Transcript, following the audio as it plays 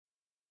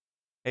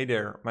Hey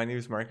there, my name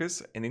is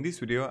Marcus, and in this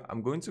video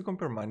I'm going to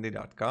compare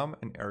Monday.com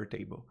and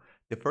Airtable.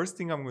 The first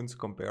thing I'm going to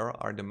compare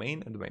are the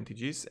main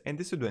advantages and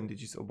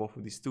disadvantages of both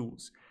of these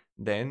tools.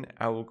 Then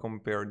I will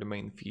compare the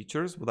main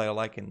features, what I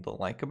like and don't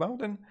like about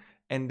them,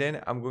 and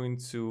then I'm going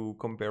to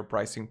compare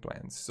pricing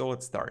plans. So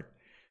let's start.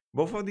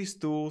 Both of these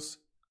tools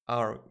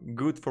are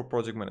good for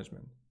project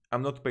management.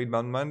 I'm not paid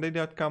by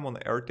Monday.com on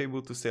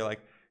Airtable to say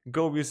like,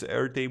 go use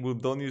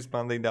Airtable, don't use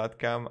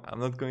Monday.com. I'm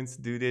not going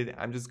to do that.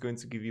 I'm just going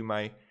to give you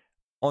my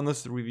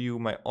honest review,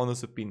 my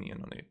honest opinion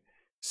on it.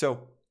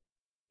 So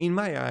in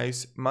my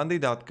eyes,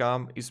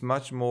 Monday.com is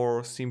much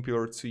more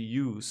simpler to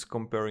use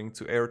comparing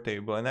to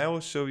Airtable, and I will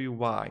show you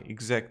why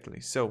exactly.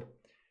 So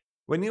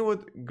when you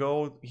would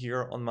go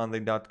here on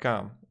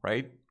Monday.com,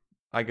 right?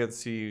 I got to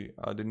see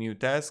the new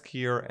task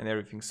here and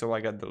everything. So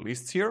I got the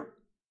lists here.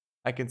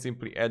 I can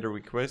simply add a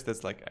request.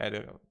 That's like add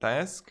a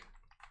task.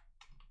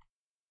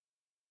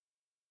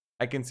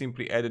 I can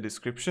simply add a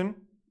description.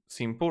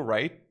 Simple,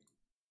 right?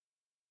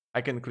 I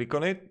can click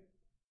on it.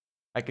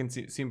 I can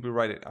simply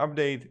write an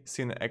update,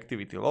 see an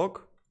activity log.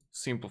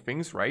 Simple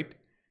things, right?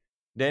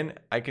 Then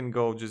I can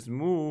go just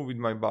move with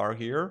my bar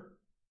here,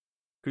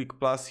 click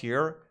plus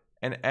here,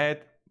 and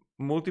add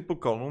multiple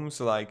columns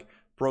like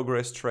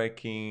progress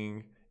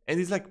tracking. And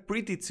it's like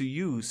pretty to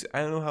use. I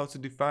don't know how to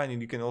define it.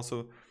 You can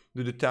also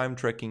do the time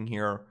tracking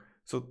here.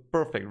 So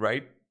perfect,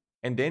 right?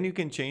 And then you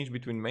can change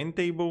between main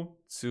table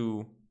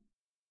to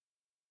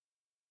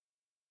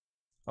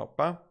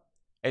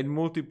add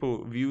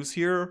multiple views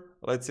here.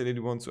 Let's say that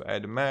you want to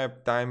add a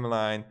map,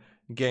 timeline,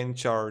 Gantt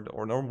chart,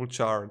 or normal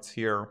charts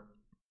here.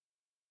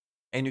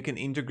 And you can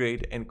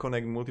integrate and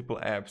connect multiple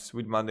apps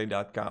with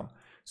Monday.com.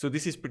 So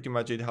this is pretty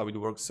much it, how it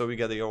works. So you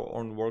got your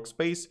own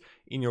workspace.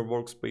 In your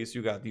workspace,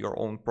 you got your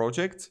own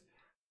project.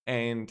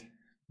 And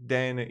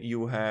then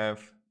you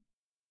have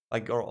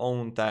like your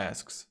own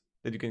tasks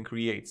that you can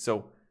create.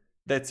 So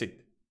that's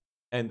it.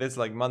 And that's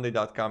like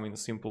Monday.com in a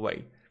simple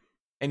way.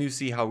 And you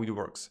see how it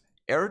works.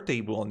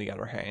 Airtable, on the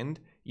other hand,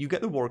 you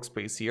get a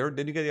workspace here,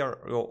 then you get your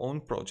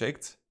own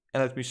project.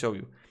 And let me show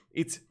you.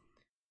 It's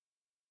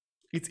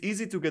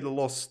easy to get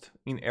lost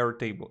in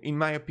Airtable, in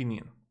my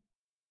opinion.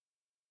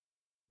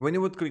 When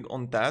you would click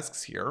on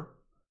tasks here,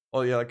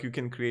 or yeah, like you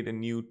can create a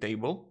new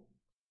table.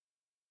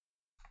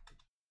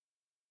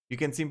 You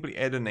can simply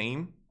add a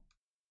name.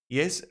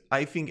 Yes,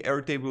 I think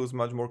Airtable is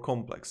much more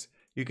complex.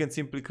 You can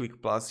simply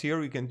click plus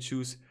here. You can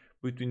choose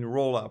between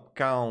rollup,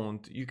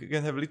 count. You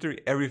can have literally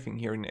everything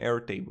here in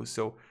Airtable.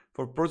 So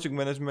for project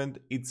management,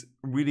 it's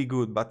really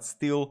good, but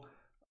still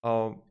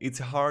it's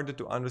harder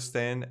to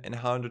understand and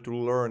harder to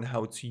learn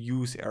how to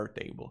use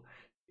Airtable.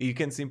 You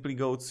can simply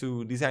go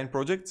to design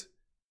project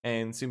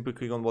and simply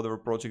click on whatever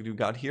project you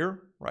got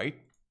here, right?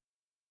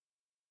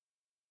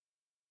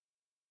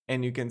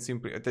 And you can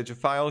simply attach a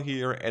file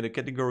here, add the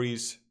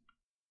categories,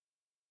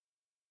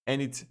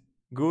 and it's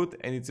good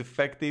and it's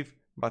effective,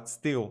 but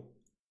still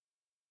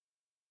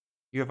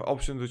you have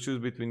options to choose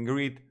between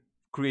grid,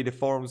 create the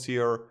forms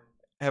here,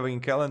 having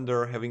a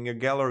calendar, having a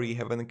gallery,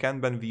 having a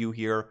Kanban view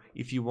here.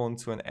 If you want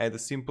to add a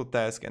simple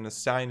task and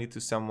assign it to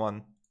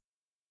someone,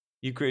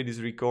 you create this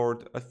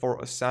record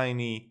for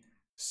assignee.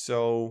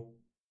 So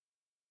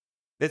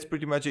that's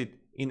pretty much it.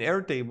 In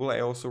Airtable,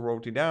 I also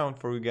wrote it down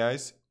for you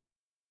guys.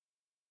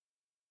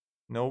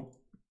 Nope.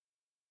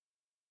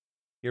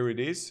 Here it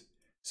is.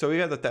 So we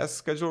have the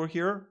task scheduler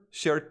here,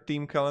 shared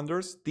team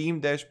calendars, team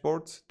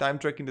dashboards, time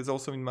tracking that's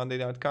also in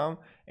Monday.com,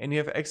 and you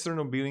have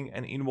external billing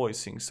and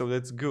invoicing. So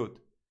that's good.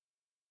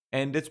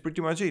 And that's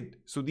pretty much it.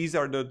 So these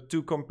are the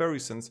two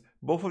comparisons.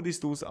 Both of these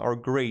tools are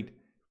great.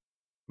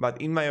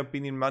 But in my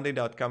opinion,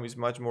 Monday.com is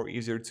much more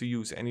easier to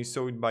use, and you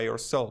saw it by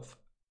yourself.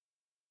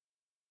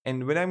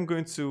 And when I'm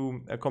going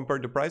to compare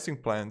the pricing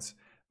plans,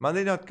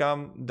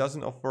 Monday.com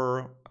doesn't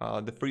offer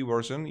the free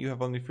version. You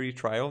have only free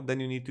trial. Then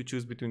you need to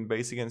choose between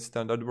basic and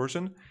standard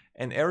version.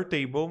 And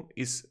Airtable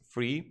is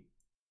free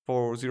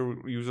for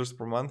 0 users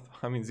per month.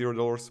 I mean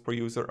 $0 per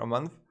user a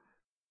month.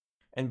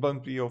 And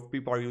plenty of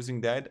people are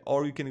using that.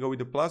 Or you can go with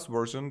the plus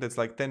version. That's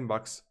like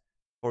 $10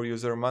 per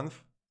user a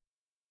month.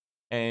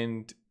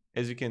 And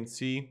as you can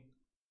see,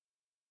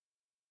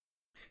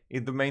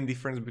 the main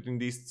difference between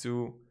these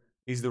two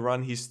is the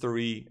run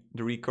history,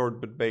 the record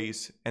but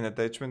base, and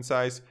attachment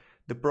size.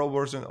 The Pro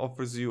version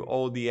offers you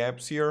all the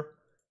apps here,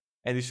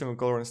 additional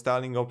color and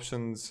styling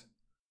options,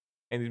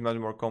 and it's much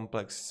more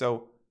complex.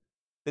 So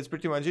that's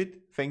pretty much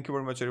it. Thank you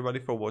very much everybody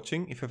for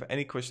watching. If you have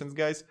any questions,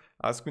 guys,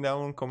 ask me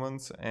down in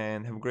comments,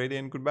 and have a great day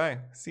and goodbye.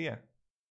 See ya.